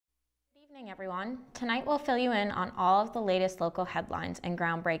Good evening, everyone. Tonight we'll fill you in on all of the latest local headlines and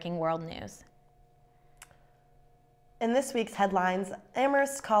groundbreaking world news. In this week's headlines,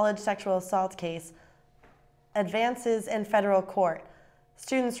 Amherst College sexual assault case advances in federal court,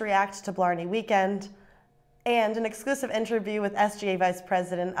 students react to Blarney weekend, and an exclusive interview with SGA Vice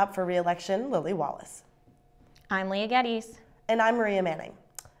President up for re-election, Lily Wallace. I'm Leah Gedies. And I'm Maria Manning.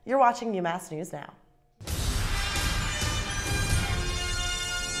 You're watching UMass News Now.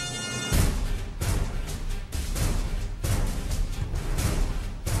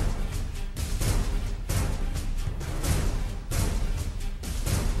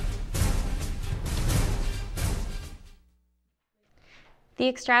 The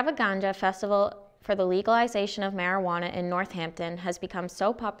Extravaganza Festival for the legalization of marijuana in Northampton has become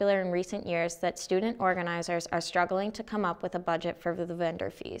so popular in recent years that student organizers are struggling to come up with a budget for the vendor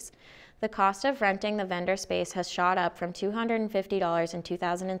fees. The cost of renting the vendor space has shot up from $250 in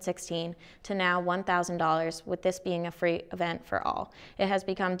 2016 to now $1,000, with this being a free event for all. It has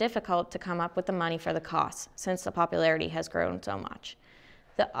become difficult to come up with the money for the costs since the popularity has grown so much.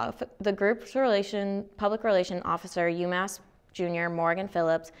 The group's public relation officer, UMass Junior Morgan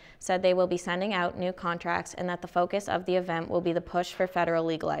Phillips, said they will be sending out new contracts and that the focus of the event will be the push for federal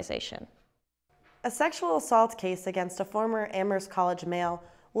legalization. A sexual assault case against a former Amherst College male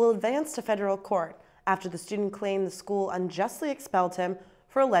will advance to federal court after the student claimed the school unjustly expelled him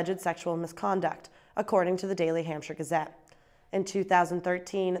for alleged sexual misconduct, according to the Daily Hampshire Gazette. In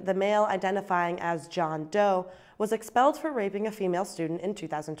 2013, the male, identifying as John Doe, was expelled for raping a female student in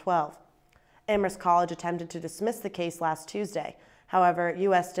 2012. Amherst College attempted to dismiss the case last Tuesday. However,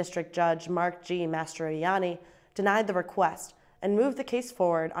 U.S. District Judge Mark G. Mastroianni denied the request and moved the case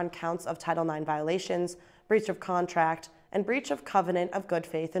forward on counts of Title IX violations, breach of contract, and breach of covenant of good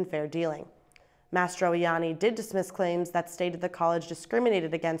faith and fair dealing. Mastroianni did dismiss claims that stated the college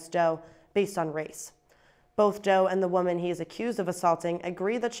discriminated against Doe based on race. Both Doe and the woman he is accused of assaulting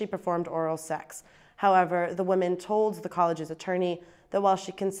agree that she performed oral sex. However, the woman told the college's attorney that while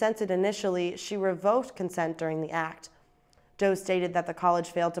she consented initially, she revoked consent during the act. Doe stated that the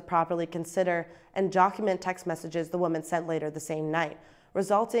college failed to properly consider and document text messages the woman sent later the same night,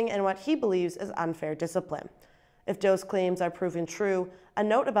 resulting in what he believes is unfair discipline. If Doe's claims are proven true, a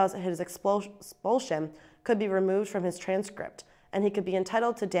note about his expulsion could be removed from his transcript, and he could be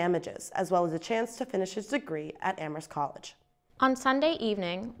entitled to damages, as well as a chance to finish his degree at Amherst College. On Sunday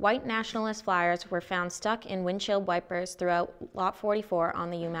evening, white nationalist flyers were found stuck in windshield wipers throughout Lot 44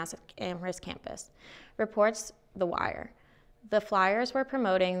 on the UMass Amherst campus, reports The Wire. The flyers were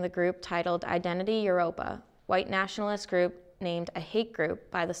promoting the group titled Identity Europa, white nationalist group named a hate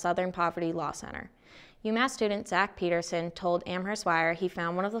group by the Southern Poverty Law Center. UMass student Zach Peterson told Amherst Wire he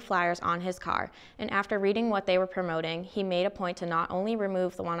found one of the flyers on his car, and after reading what they were promoting, he made a point to not only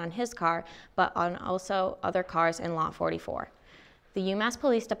remove the one on his car, but on also other cars in Lot 44. The UMass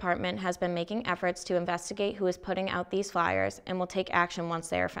Police Department has been making efforts to investigate who is putting out these flyers and will take action once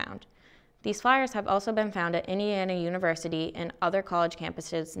they are found. These flyers have also been found at Indiana University and other college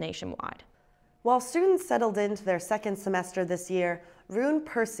campuses nationwide. While students settled into their second semester this year, Rune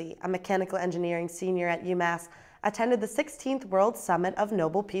Percy, a mechanical engineering senior at UMass, attended the 16th World Summit of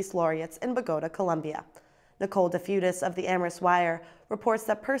Nobel Peace Laureates in Bogota, Colombia. Nicole DeFutis of the Amherst Wire reports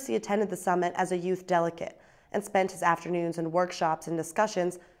that Percy attended the summit as a youth delegate and spent his afternoons in workshops and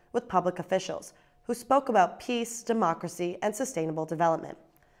discussions with public officials who spoke about peace, democracy, and sustainable development.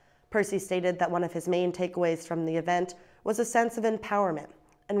 Percy stated that one of his main takeaways from the event was a sense of empowerment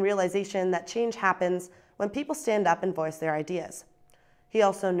and realization that change happens when people stand up and voice their ideas. He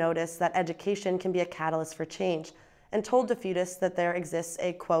also noticed that education can be a catalyst for change and told DeFutis that there exists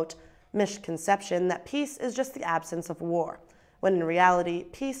a, quote, misconception that peace is just the absence of war, when in reality,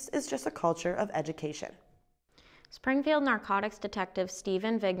 peace is just a culture of education. Springfield narcotics detective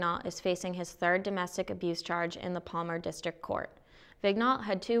Stephen Vignalt is facing his third domestic abuse charge in the Palmer District Court. Vignalt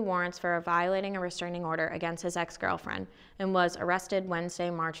had 2 warrants for violating a restraining order against his ex-girlfriend and was arrested Wednesday,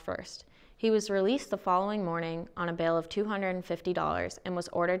 March 1st. He was released the following morning on a bail of $250 and was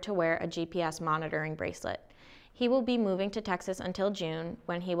ordered to wear a GPS monitoring bracelet. He will be moving to Texas until June,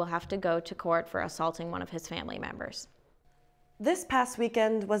 when he will have to go to court for assaulting one of his family members. This past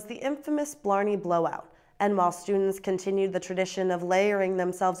weekend was the infamous Blarney blowout. And while students continued the tradition of layering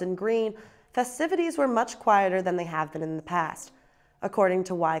themselves in green, festivities were much quieter than they have been in the past. According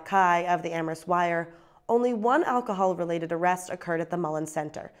to Y. Kai of the Amherst Wire, only 1 alcohol-related arrest occurred at the Mullins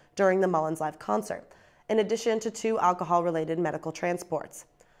Center during the Mullins live concert, in addition to 2 alcohol-related medical transports.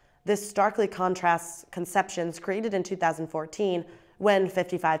 This starkly contrasts conceptions created in 2014, when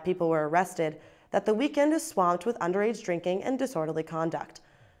 55 people were arrested, that the weekend is swamped with underage drinking and disorderly conduct.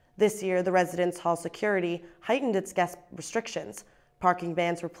 This year, the residence hall security heightened its guest restrictions. Parking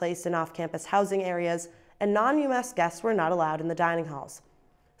bans were placed in off-campus housing areas, and non-UMass guests were not allowed in the dining halls.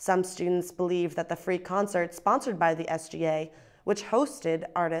 Some students believe that the free concert sponsored by the SGA, which hosted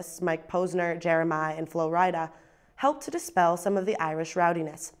artists Mike Posner, Jeremiah, and Flo Rida, helped to dispel some of the Irish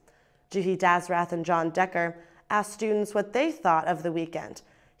rowdiness. Juhi Dasrath and John Decker asked students what they thought of the weekend.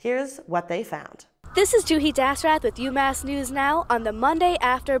 Here's what they found. This is Juhi Dasrath with UMass News Now on the Monday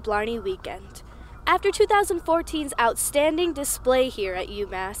after Blarney weekend. After 2014's outstanding display here at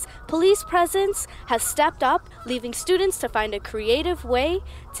UMass, police presence has stepped up, leaving students to find a creative way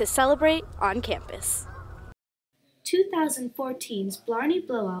to celebrate on campus. 2014's Blarney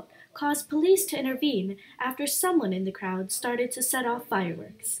blowout caused police to intervene after someone in the crowd started to set off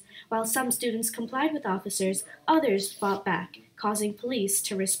fireworks. While some students complied with officers, others fought back, causing police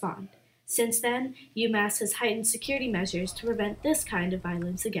to respond. Since then, UMass has heightened security measures to prevent this kind of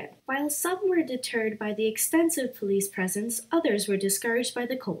violence again. While some were deterred by the extensive police presence, others were discouraged by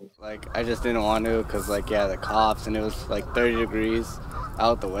the cold. I just didn't want to because, the cops, and it was 30 degrees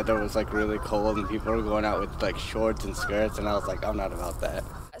out. The weather was really cold, and people were going out with shorts and skirts, and I was I'm not about that.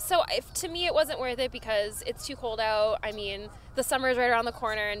 So to me, it wasn't worth it because it's too cold out. I mean, the summer is right around the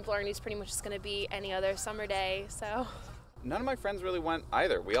corner, and Blarney's pretty much just going to be any other summer day, so. None of my friends really went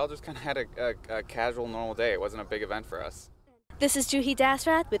either. We all just kind of had a casual, normal day. It wasn't a big event for us. This is Juhi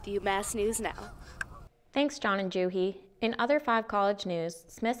Dasrath with UMass News Now. Thanks, John and Juhi. In other 5 college news,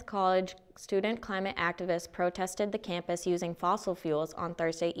 Smith College student climate activists protested the campus using fossil fuels on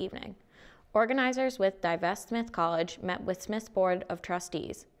Thursday evening. Organizers with Divest Smith College met with Smith's Board of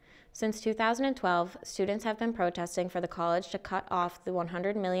Trustees. Since 2012, students have been protesting for the college to cut off the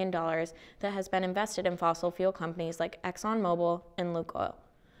 $100 million that has been invested in fossil fuel companies like ExxonMobil and Lukoil.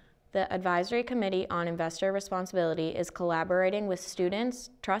 The Advisory Committee on Investor Responsibility is collaborating with students,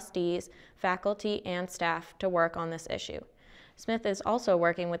 trustees, faculty, and staff to work on this issue. Smith is also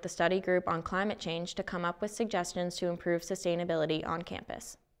working with the study group on climate change to come up with suggestions to improve sustainability on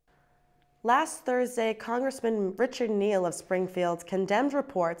campus. Last Thursday, Congressman Richard Neal of Springfield condemned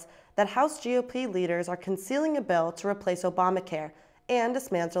reports that House GOP leaders are concealing a bill to replace Obamacare and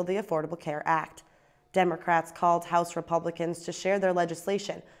dismantle the Affordable Care Act. Democrats called House Republicans to share their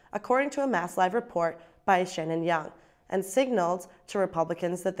legislation, according to a Mass Live report by Shannon Young, and signaled to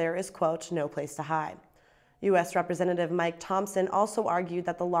Republicans that there is, quote, no place to hide. U.S. Representative Mike Thompson also argued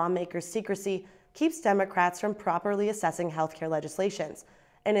that the lawmakers' secrecy keeps Democrats from properly assessing health care legislations,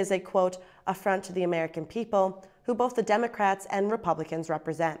 and is a, quote, affront to the American people, who both the Democrats and Republicans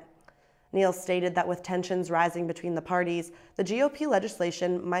represent. Neal stated that with tensions rising between the parties, the GOP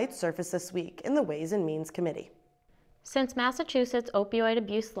legislation might surface this week in the Ways and Means Committee. Since Massachusetts' opioid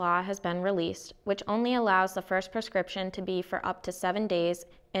abuse law has been released, which only allows the first prescription to be for up to 7 days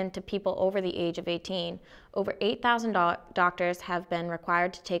and to people over the age of 18, over 8,000 doctors have been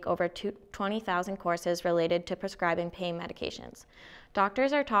required to take over 20,000 courses related to prescribing pain medications.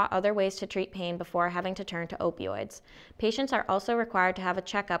 Doctors are taught other ways to treat pain before having to turn to opioids. Patients are also required to have a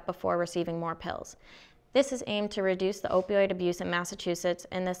checkup before receiving more pills. This is aimed to reduce the opioid abuse in Massachusetts,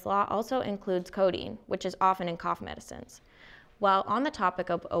 and this law also includes codeine, which is often in cough medicines. While on the topic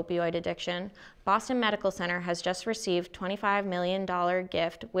of opioid addiction, Boston Medical Center has just received a $25 million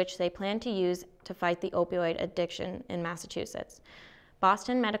gift, which they plan to use to fight the opioid addiction in Massachusetts.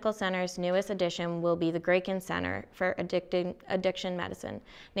 Boston Medical Center's newest addition will be the Graken Center for Addiction Medicine,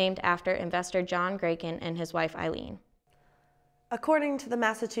 named after investor John Graken and his wife Eileen. According to the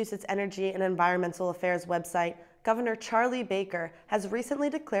Massachusetts Energy and Environmental Affairs website, Governor Charlie Baker has recently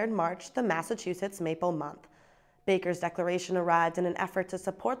declared March the Massachusetts Maple Month. Baker's declaration arrived in an effort to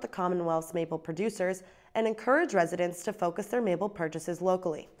support the Commonwealth's maple producers and encourage residents to focus their maple purchases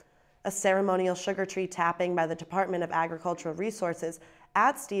locally. A ceremonial sugar tree tapping by the Department of Agricultural Resources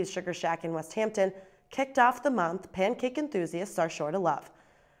at Steve's Sugar Shack in West Hampton kicked off the month pancake enthusiasts are sure to love.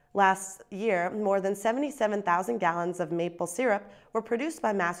 Last year, more than 77,000 gallons of maple syrup were produced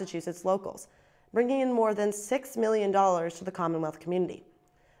by Massachusetts locals, bringing in more than $6 million to the Commonwealth community.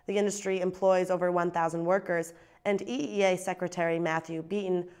 The industry employs over 1,000 workers, and EEA Secretary Matthew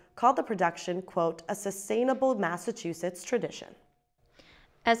Beaton called the production, quote, a sustainable Massachusetts tradition.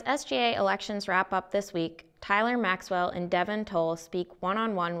 As SGA elections wrap up this week, Tyler Maxwell and Devin Toll speak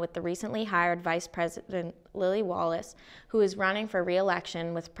one-on-one with the recently hired Vice President Lily Wallace, who is running for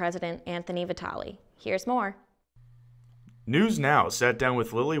re-election with President Anthony Vitale. Here's more. News Now sat down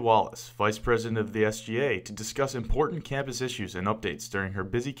with Lily Wallace, Vice President of the SGA, to discuss important campus issues and updates during her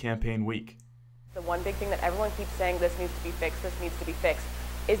busy campaign week. The one big thing that everyone keeps saying, this needs to be fixed,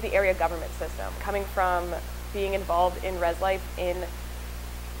 is the area government system. Coming from being involved in res life in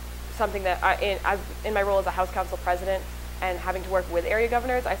something that in my role as a House Council President and having to work with area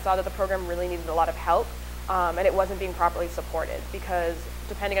governors, I saw that the program really needed a lot of help, and it wasn't being properly supported because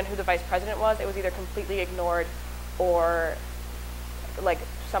depending on who the Vice President was, it was either completely ignored or like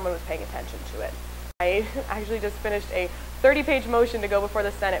someone was paying attention to it. I actually just finished a 30-page motion to go before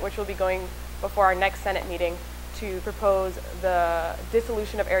the Senate, which will be going before our next Senate meeting, to propose the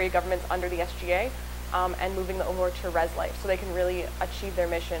dissolution of area governments under the SGA and moving them over to Res Life so they can really achieve their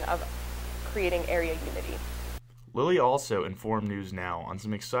mission of creating area unity. Lily also informed News Now on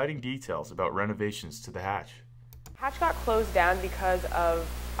some exciting details about renovations to the hatch. Hatch got closed down because of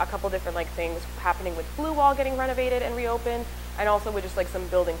a couple different things happening with Blue Wall getting renovated and reopened, and also with just some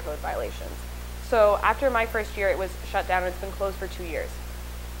building code violations. So after my first year, it was shut down and it's been closed for 2 years.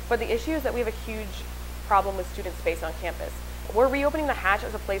 But the issue is that we have a huge problem with student space on campus. We're reopening the hatch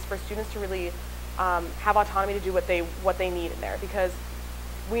as a place for students to really have autonomy to do what they need in there, because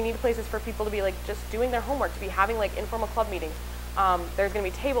we need places for people to be just doing their homework, to be having informal club meetings. There's going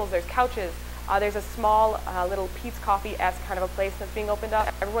to be tables, there's couches, there's a small little Pete's Coffee-esque kind of a place that's being opened up.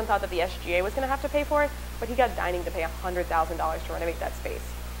 Everyone thought that the SGA was going to have to pay for it, but he got dining to pay $100,000 to renovate that space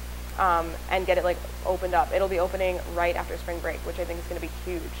and get it opened up. It'll be opening right after spring break, which I think is going to be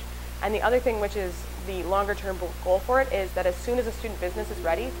huge. And the other thing, which is the longer term goal for it, is that as soon as a student business is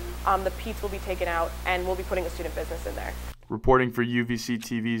ready, the Pete's will be taken out and we'll be putting a student business in there. Reporting for UVC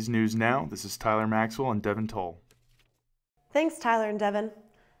TV's News Now, this is Tyler Maxwell and Devin Toll. Thanks, Tyler and Devin.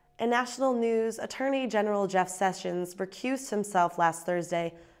 In national news, Attorney General Jeff Sessions recused himself last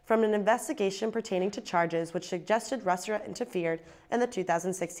Thursday from an investigation pertaining to charges which suggested Russia interfered in the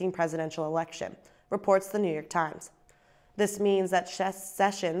 2016 presidential election, reports the New York Times. This means that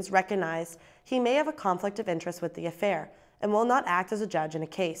Sessions recognized he may have a conflict of interest with the affair and will not act as a judge in a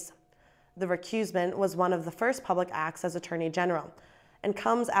case. The recusement was one of the first public acts as Attorney General and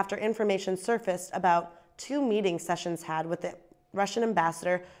comes after information surfaced about 2 meetings Sessions had with the Russian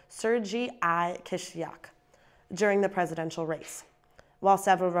ambassador Sergei Kislyak during the presidential race. While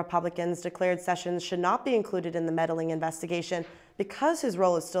several Republicans declared Sessions should not be included in the meddling investigation because his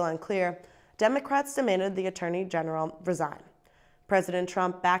role is still unclear, Democrats demanded the Attorney General resign. President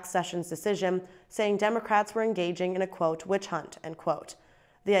Trump backed Sessions' decision, saying Democrats were engaging in a, quote, witch hunt, end quote.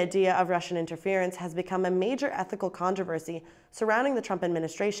 The idea of Russian interference has become a major ethical controversy surrounding the Trump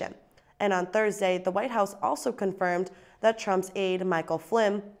administration. And on Thursday, the White House also confirmed that Trump's aide, Michael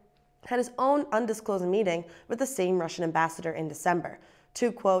Flynn, had his own undisclosed meeting with the same Russian ambassador in December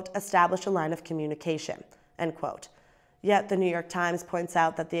to, quote, establish a line of communication, end quote. Yet the New York Times points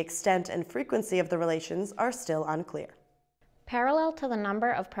out that the extent and frequency of the relations are still unclear. Parallel to the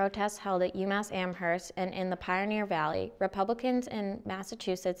number of protests held at UMass Amherst and in the Pioneer Valley, Republicans in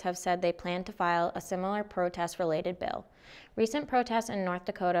Massachusetts have said they plan to file a similar protest-related bill. Recent protests in North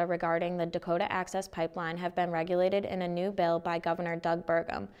Dakota regarding the Dakota Access Pipeline have been regulated in a new bill by Governor Doug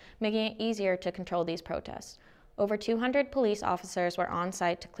Burgum, making it easier to control these protests. Over 200 police officers were on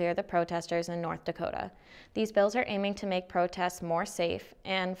site to clear the protesters in North Dakota. These bills are aiming to make protests more safe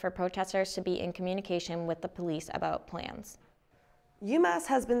and for protesters to be in communication with the police about plans. UMass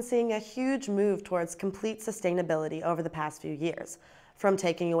has been seeing a huge move towards complete sustainability over the past few years, from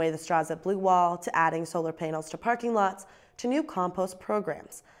taking away the straws at Blue Wall to adding solar panels to parking lots to new compost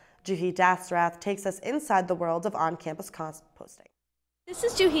programs. Juhi Dasrath takes us inside the world of on-campus composting. This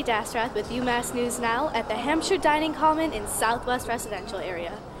is Juhi Dasrath with UMass News Now at the Hampshire Dining Common in Southwest Residential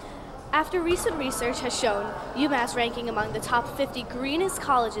Area. After recent research has shown UMass ranking among the top 50 greenest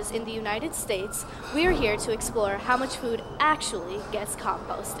colleges in the United States, we are here to explore how much food actually gets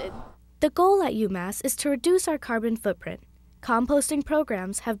composted. The goal at UMass is to reduce our carbon footprint. Composting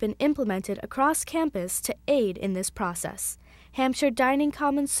programs have been implemented across campus to aid in this process. Hampshire Dining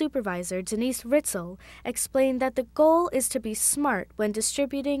Commons Supervisor Denise Ritzel explained that the goal is to be smart when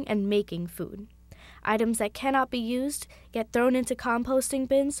distributing and making food. Items that cannot be used get thrown into composting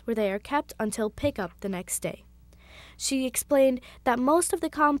bins where they are kept until pickup the next day. She explained that most of the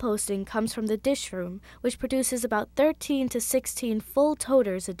composting comes from the dish room, which produces about 13 to 16 full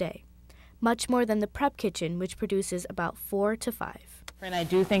toters a day, much more than the prep kitchen, which produces about 4 to 5. And I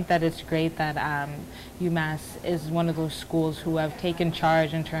do think that it's great that UMass is one of those schools who have taken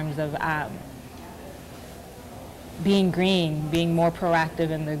charge in terms of being green, being more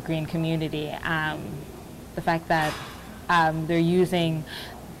proactive in the green community. The fact that they're using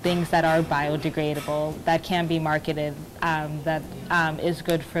things that are biodegradable, that can be marketed, that is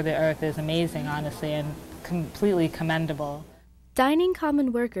good for the earth is amazing, honestly, and completely commendable. Dining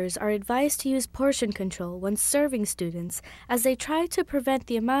common workers are advised to use portion control when serving students as they try to prevent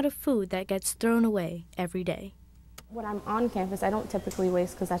the amount of food that gets thrown away every day. When I'm on campus, I don't typically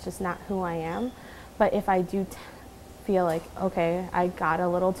waste because that's just not who I am. But if I do feel like, okay, I got a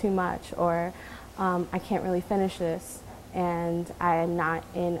little too much, or I can't really finish this, and I'm not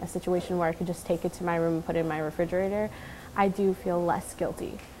in a situation where I could just take it to my room and put it in my refrigerator, I do feel less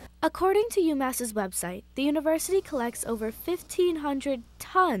guilty. According to UMass's website, the university collects over 1,500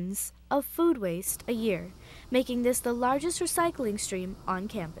 tons of food waste a year, making this the largest recycling stream on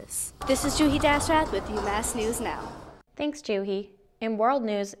campus. This is Juhi Dasrath with UMass News Now. Thanks, Juhi. In world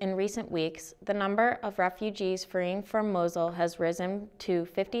news in recent weeks, the number of refugees fleeing from Mosul has risen to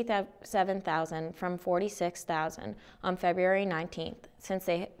 57,000 from 46,000 on February 19th, since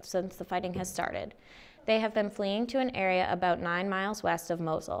the fighting has started. They have been fleeing to an area about 9 miles west of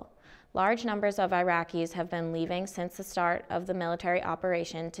Mosul. Large numbers of Iraqis have been leaving since the start of the military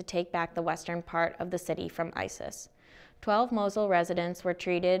operation to take back the western part of the city from ISIS. 12 Mosul residents were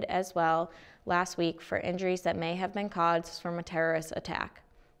treated as well last week for injuries that may have been caused from a terrorist attack.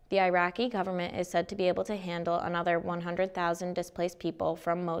 The Iraqi government is said to be able to handle another 100,000 displaced people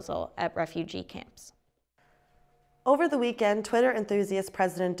from Mosul at refugee camps. Over the weekend, Twitter enthusiast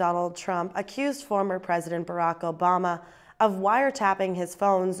President Donald Trump accused former President Barack Obama of wiretapping his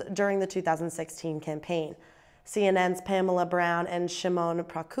phones during the 2016 campaign. CNN's Pamela Brown and Shimon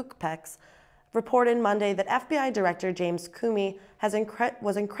Prokupecz reported Monday that FBI Director James Comey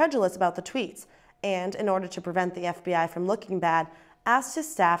was incredulous about the tweets and, in order to prevent the FBI from looking bad, asked his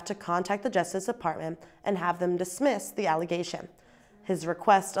staff to contact the Justice Department and have them dismiss the allegation. His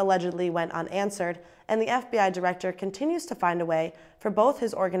request allegedly went unanswered, and the FBI Director continues to find a way for both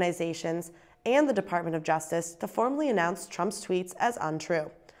his organizations and the Department of Justice to formally announce Trump's tweets as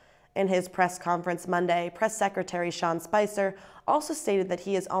untrue. In his press conference Monday, Press Secretary Sean Spicer also stated that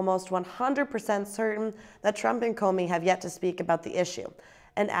he is almost 100% certain that Trump and Comey have yet to speak about the issue,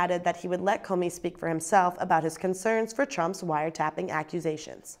 and added that he would let Comey speak for himself about his concerns for Trump's wiretapping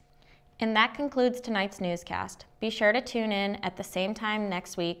accusations. And that concludes tonight's newscast. Be sure to tune in at the same time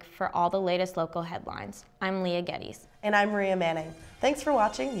next week for all the latest local headlines. I'm Leah Gedies. And I'm Maria Manning. Thanks for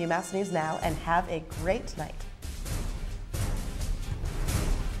watching UMass News Now, and have a great night.